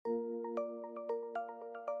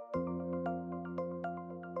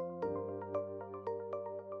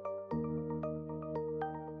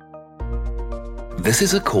This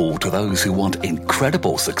is a call to those who want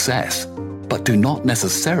incredible success, but do not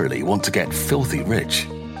necessarily want to get filthy rich.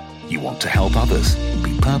 You want to help others,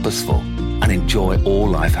 be purposeful, and enjoy all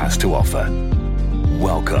life has to offer.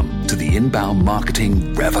 Welcome to the Inbound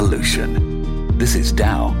Marketing Revolution. This is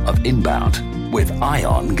Tao of Inbound with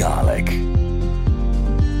Ion Garlic.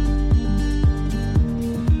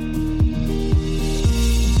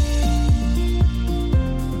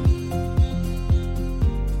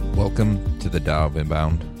 Welcome to the Tao of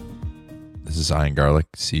Inbound. This is Ion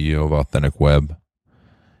Garlic, CEO of Authentic Web.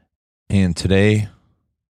 And today,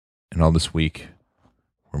 and all this week,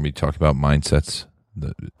 we're going to be talking about mindsets,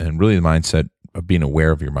 and really the mindset of being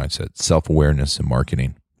aware of your mindset, self-awareness in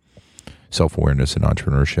marketing, self-awareness in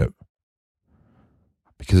entrepreneurship.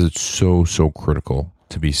 Because it's so critical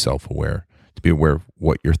to be self-aware, to be aware of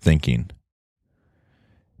what you're thinking.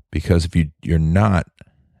 Because if you're not,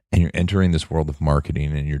 and you're entering this world of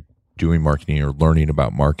marketing, and you're doing marketing or learning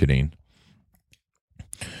about marketing,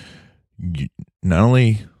 not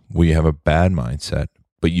only will you have a bad mindset,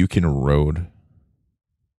 but you can erode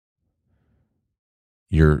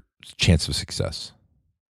your chance of success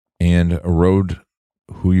and erode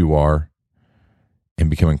who you are and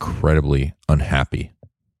become incredibly unhappy.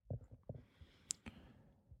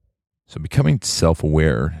 So becoming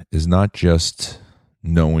self-aware is not just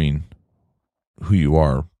knowing who you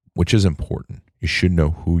are, which is important. You should know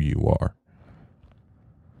who you are.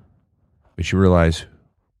 But you realize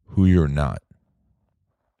who you're not.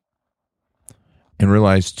 And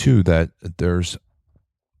realize, too, that there's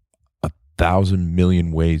 1,000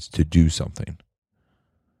 million ways to do something.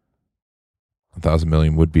 1,000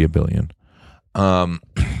 million would be a billion. But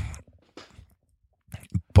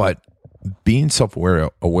being self-aware,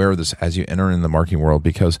 aware of this as you enter in the marketing world,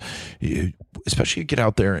 because especially you get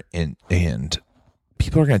out there and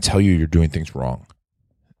people are going to tell you you're doing things wrong.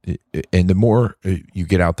 And the more you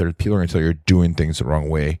get out there, people are going to tell you you're doing things the wrong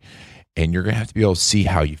way. And you're going to have to be able to see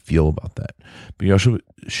how you feel about that. But you also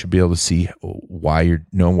should be able to see why you're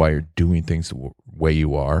doing things the way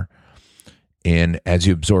you are. And as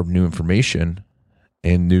you absorb new information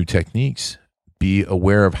and new techniques, be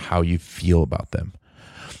aware of how you feel about them.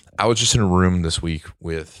 I was just in a room this week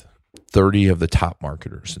with 30 of the top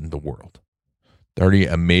marketers in the world. 30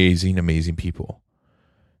 amazing people.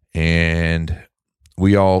 And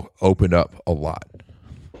we all opened up a lot.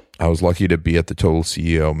 I was lucky to be at the Total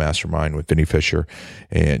CEO Mastermind with Vinny Fisher,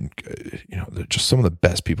 and they're just some of the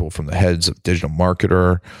best people, from the heads of digital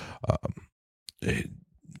marketer,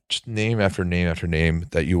 just name after name after name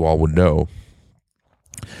that you all would know.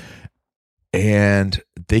 And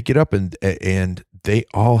they get up and they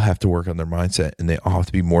all have to work on their mindset, and they all have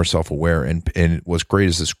to be more self-aware. And what's great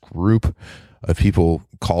is this group of people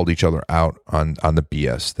called each other out on the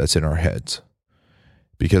BS that's in our heads,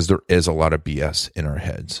 because there is a lot of BS in our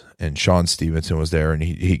heads. And Sean Stevenson was there, and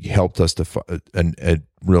he helped us to and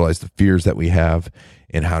realize the fears that we have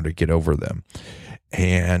and how to get over them.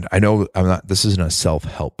 And I know this isn't a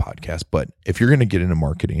self-help podcast, but if you're going to get into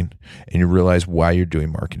marketing and you realize why you're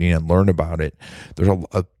doing marketing and learn about it,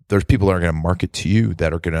 there's people that are going to market to you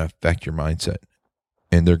that are going to affect your mindset,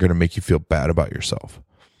 and they're going to make you feel bad about yourself.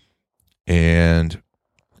 And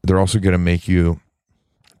they're also going to make you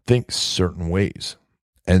think certain ways.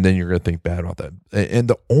 And then you're going to think bad about that. And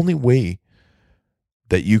the only way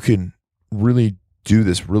that you can really do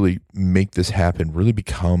this, really make this happen, really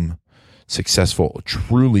become successful,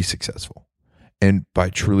 truly successful. And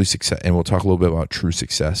by truly success, and we'll talk a little bit about true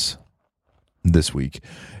success this week,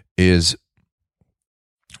 is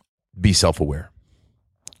be self-aware.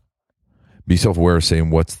 Be self-aware of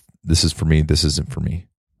saying, this is for me, this isn't for me.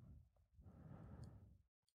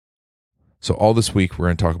 So all this week, we're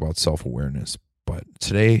going to talk about self-awareness. But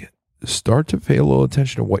today, start to pay a little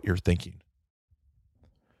attention to what you're thinking.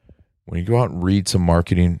 When you go out and read some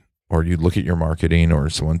marketing, or you look at your marketing, or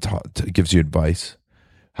someone gives you advice,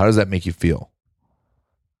 how does that make you feel?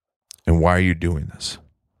 And why are you doing this?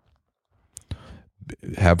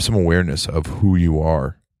 Have some awareness of who you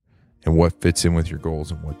are and what fits in with your goals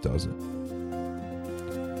and what doesn't.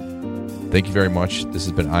 Thank you very much. This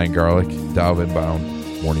has been Ion Garlic, Tao of Inbound,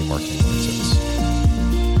 Morning Marketing Mindsets.